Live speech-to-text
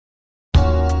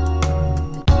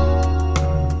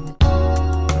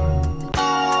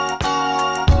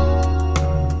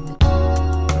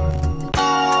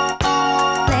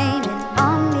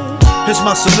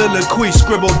my soliloquy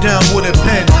scribbled down with a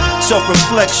pen.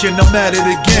 Self-reflection, I'm at it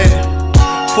again.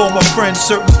 Former friends,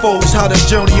 certain foes, how the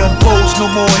journey unfolds. No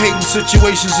more hating,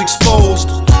 situations exposed.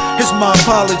 Here's my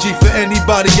apology for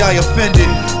anybody I offended.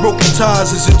 Broken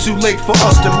ties, is it too late for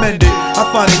us to mend it? I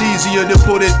find it easier to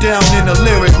put it down in a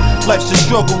lyric. Life's a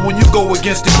struggle when you go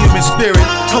against the human spirit.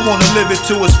 I wanna live it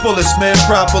to its fullest, man,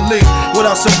 properly,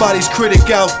 without somebody's critic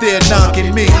out there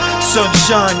knocking me.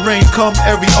 Sunshine, rain come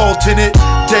every alternate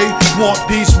day. Want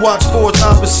peace, watch for its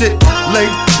opposite. Lay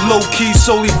low-key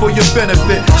solely for your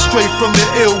benefit. Straight from the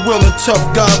ill will and tough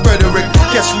guy rhetoric.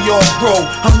 Guess we all grow,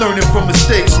 I'm learning from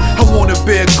mistakes. I wanna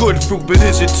bear good fruit, but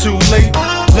is it too late?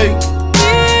 Late?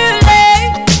 Too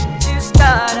late to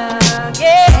start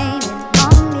again.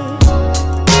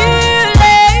 Too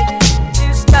late to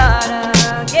start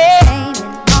again.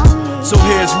 So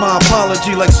here's my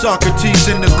apology, like Socrates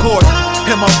in the court.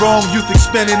 Am I wrong? Youth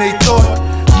expanding they thought.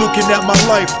 Looking at my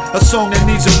life, a song that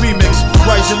needs a remix.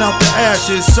 Rising out the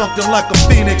ashes, something like a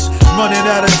phoenix. Running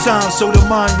out of time, so the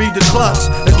mind read the clocks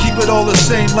and keep it all the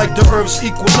same like the earth's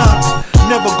equinox.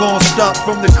 Never gonna stop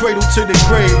from the cradle to the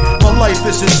grave. My life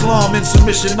is Islam, in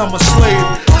submission I'm a slave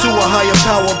to a higher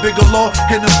power, bigger law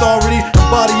and authority.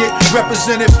 Embody it,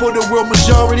 represent it for the world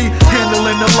majority.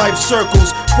 Handling the life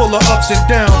circles, full of ups and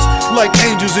downs, like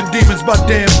Angels and Demons by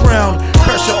Dan Brown.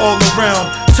 Pressure all around.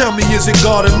 Tell me, is it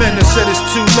God or men that said it's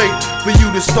too late for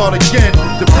you to start again?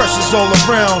 The pressure's all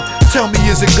around. Tell me,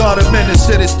 is it God or men that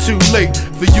said it's too late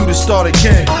for you to start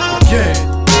again? Again.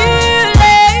 Too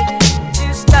late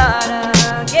to start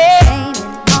again.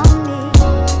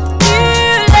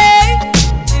 Too late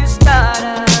to start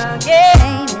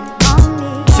again.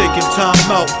 Taking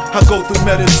time out, I go through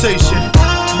meditation.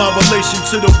 My relation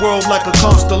to the world like a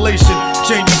constellation.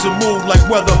 Changes the mood like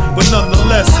weather, but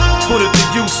nonetheless put it to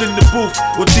use in the booth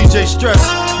with DJ Stress.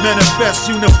 Manifest,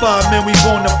 unified, man, we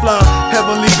born to fly.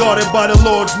 Heavenly guarded by the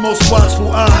Lord's most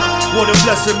watchful eye. What a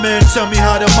blessed man, tell me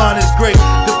how the mind is great.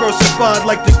 Diversified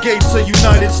like the gates of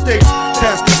United States.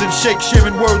 Pastors and sheikhs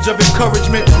sharing words of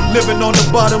encouragement. Living on the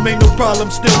bottom, ain't no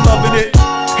problem, still loving it.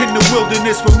 In the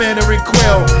wilderness for manna and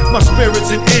quail. My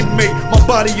spirit's an inmate, my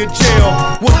body a jail.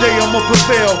 One day I'ma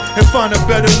prevail and find a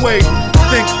better way.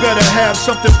 Think better, have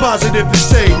something positive to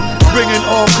say. Bringing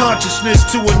all consciousness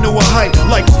to a newer height.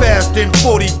 Like fasting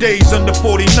 40 days under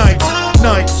 40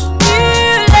 nights.